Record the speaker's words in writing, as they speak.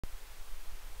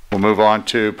move on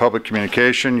to public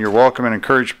communication. You're welcome and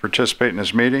encouraged to participate in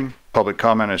this meeting. Public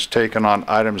comment is taken on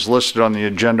items listed on the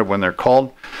agenda when they're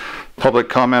called. Public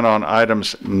comment on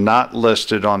items not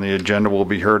listed on the agenda will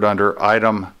be heard under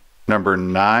item number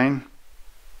 9,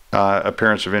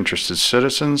 appearance of interested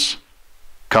citizens.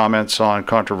 Comments on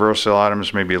controversial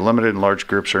items may be limited, and large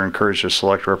groups are encouraged to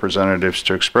select representatives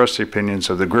to express the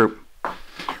opinions of the group.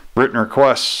 Written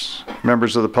requests.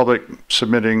 Members of the public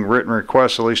submitting written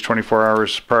requests at least 24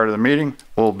 hours prior to the meeting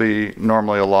will be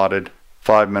normally allotted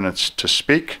 5 minutes to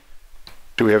speak.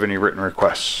 Do we have any written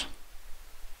requests?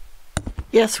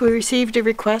 Yes, we received a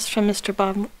request from Mr.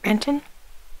 Bob Renton.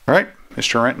 All right,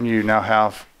 Mr. Renton, you now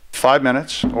have 5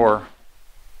 minutes, or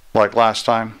like last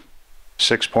time,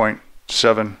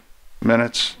 6.7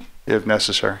 minutes if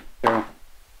necessary. Yeah.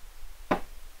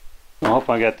 I hope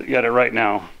I got it right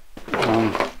now.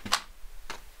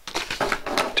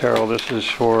 Terrell, this is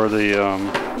for the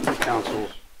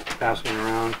council's passing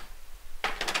around.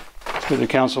 For the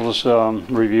council's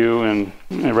review and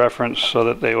reference so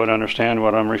that they would understand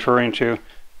what I'm referring to.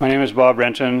 My name is Bob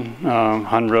Renton,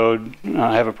 Hun Road.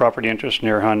 I have a property interest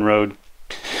near Hun Road.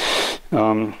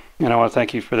 And I want to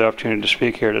thank you for the opportunity to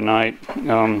speak here tonight.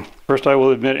 First, I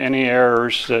will admit any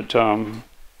errors that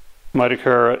might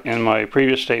occur in my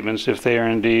previous statements if they are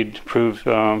indeed proved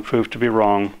to be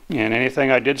wrong. And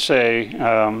anything I did say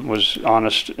was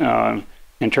honest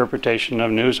interpretation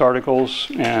of news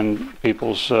articles and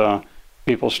people's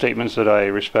statements that I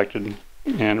respected,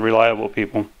 and reliable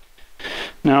people.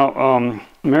 Now,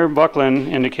 Mayor Buckland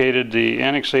indicated the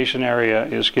annexation area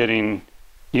is getting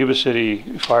Yuba City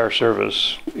fire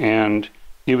service, and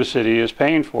Yuba City is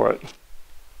paying for it.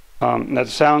 That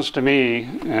sounds to me,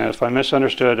 if I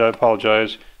misunderstood, I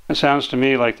apologize. It sounds to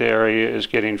me like the area is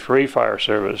getting free fire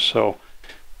service. So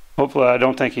hopefully, I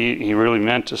don't think he really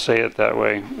meant to say it that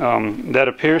way. That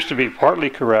appears to be partly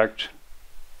correct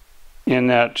in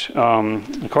that,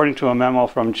 according to a memo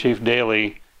from Chief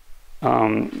Daly,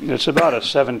 it's about a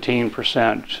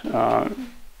 17%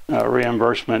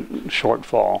 reimbursement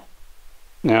shortfall.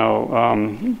 Now,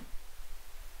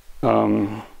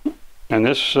 and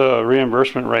this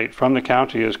reimbursement rate from the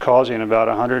county is causing about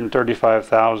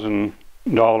 $135,000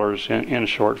 in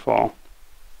shortfall.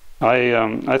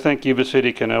 I think Yuba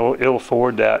City can ill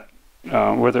afford that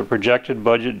with a projected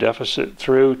budget deficit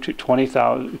through to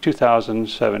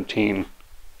 2017.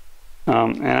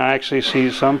 And I actually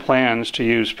see some plans to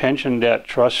use pension debt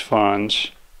trust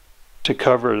funds to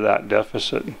cover that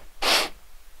deficit.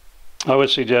 I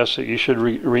would suggest that you should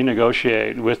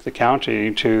renegotiate with the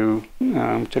county to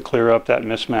clear up that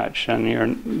mismatch,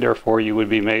 and therefore you would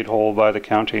be made whole by the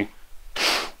county.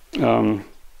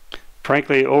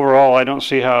 Frankly, overall, I don't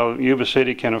see how Yuba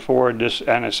City can afford this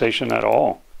annexation at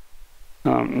all.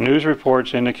 News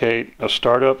reports indicate a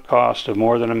startup cost of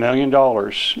more than $1 million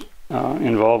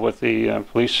involved with the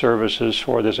police services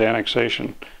for this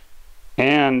annexation,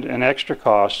 and an extra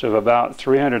cost of about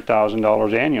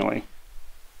 $300,000 annually.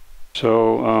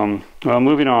 So, well,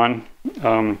 moving on,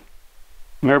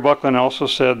 Mayor Buckland also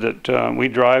said that we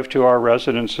drive to our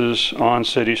residences on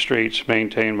city streets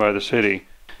maintained by the city,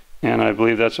 and I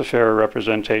believe that's a fair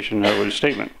representation of his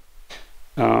statement.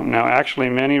 Now, actually,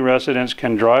 many residents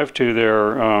can drive to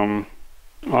their on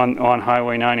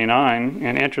Highway 99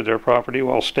 and enter their property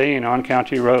while staying on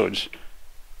county roads.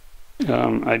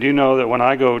 I do know that when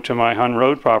I go to my Hun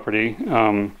Road property,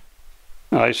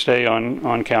 I stay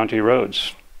on county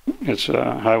roads. It's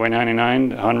Highway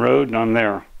 99, Hun Road, and I'm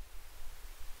there.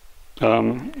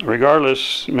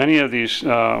 Regardless, many of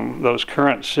those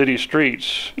current city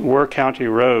streets were county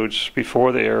roads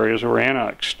before the areas were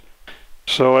annexed.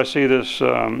 So I see this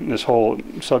this whole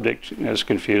subject as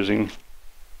confusing.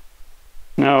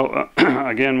 Now,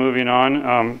 again, moving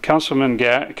on, Councilman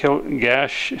Councilman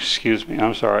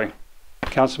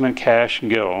Cash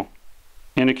Gill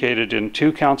indicated in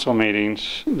 2 council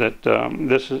meetings that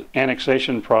this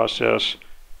annexation process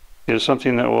is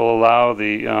something that will allow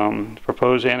the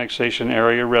proposed annexation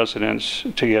area residents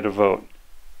to get a vote.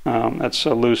 That's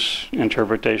a loose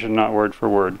interpretation, not word for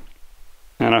word.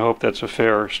 And I hope that's a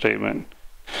fair statement.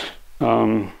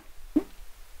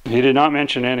 He did not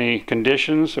mention any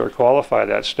conditions or qualify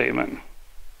that statement.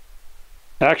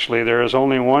 Actually, there is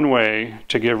only one way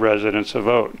to give residents a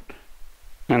vote,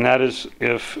 and that is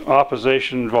if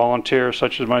opposition volunteers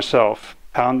such as myself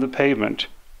pound the pavement,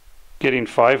 getting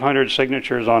 500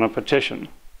 signatures on a petition.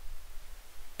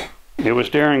 It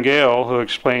was Darren Gale who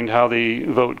explained how the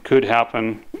vote could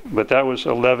happen, but that was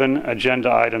 11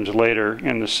 agenda items later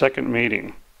in the second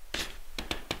meeting.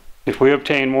 If we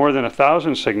obtain more than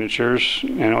 1,000 signatures,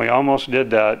 and we almost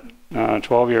did that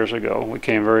 12 years ago. We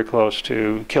came very close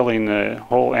to killing the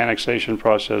whole annexation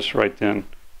process right then.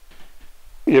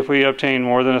 If we obtain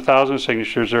more than 1,000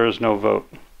 signatures, there is no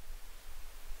vote.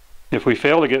 If we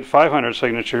fail to get 500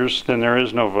 signatures, then there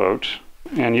is no vote,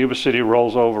 and Yuba City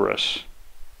rolls over us.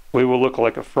 We will look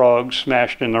like a frog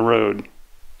smashed in the road.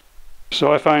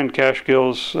 So I find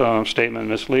Cashgill's statement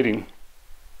misleading.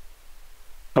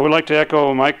 I would like to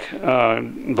echo Mike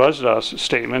Buzdaw's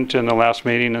statement in the last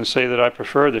meeting and say that I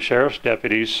prefer the sheriff's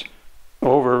deputies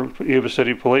over Yuba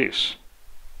City Police.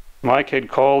 Mike had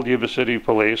called Yuba City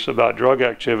Police about drug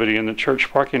activity in the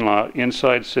church parking lot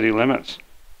inside city limits.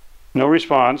 No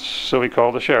response, so he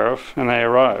called the sheriff and they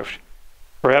arrived.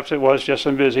 Perhaps it was just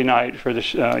a busy night for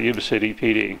the Yuba City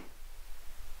PD.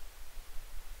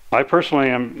 I personally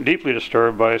am deeply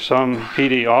disturbed by some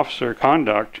PD officer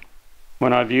conduct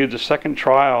when I viewed the second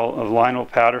trial of Lionel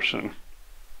Patterson.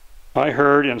 I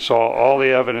heard and saw all the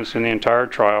evidence in the entire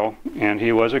trial, and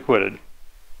he was acquitted.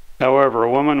 However,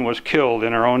 a woman was killed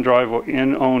in her own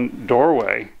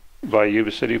doorway by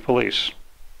Yuba City Police.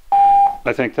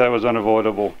 I think that was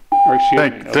unavoidable.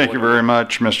 Thank you very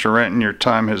much, Mr. Renton. Your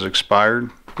time has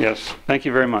expired. Yes, thank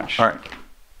you very much. All right.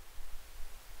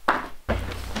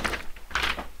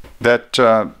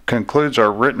 That concludes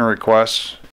our written requests.